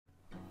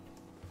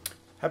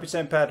Happy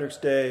St. Patrick's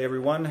Day,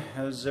 everyone.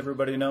 As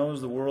everybody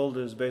knows, the world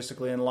is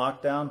basically in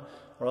lockdown.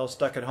 We're all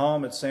stuck at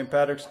home. It's St.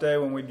 Patrick's Day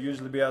when we'd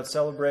usually be out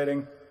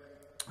celebrating.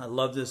 I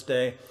love this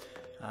day.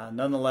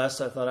 Nonetheless,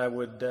 I thought I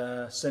would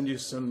send you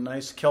some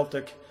nice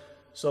Celtic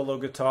solo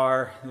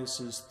guitar. This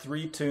is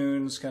 3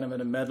 tunes, kind of in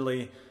a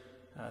medley.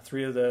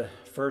 3 of the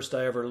first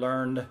I ever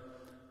learned.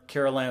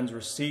 Carolan's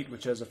Receipt,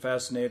 which has a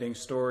fascinating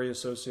story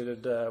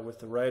associated with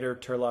the writer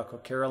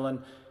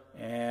Carolan,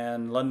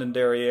 and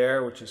Londonderry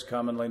Air, which is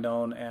commonly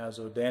known as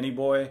O Danny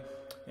Boy,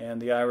 and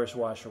the Irish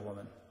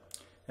Washerwoman.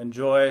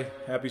 Enjoy.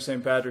 Happy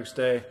St. Patrick's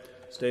Day.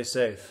 Stay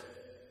safe.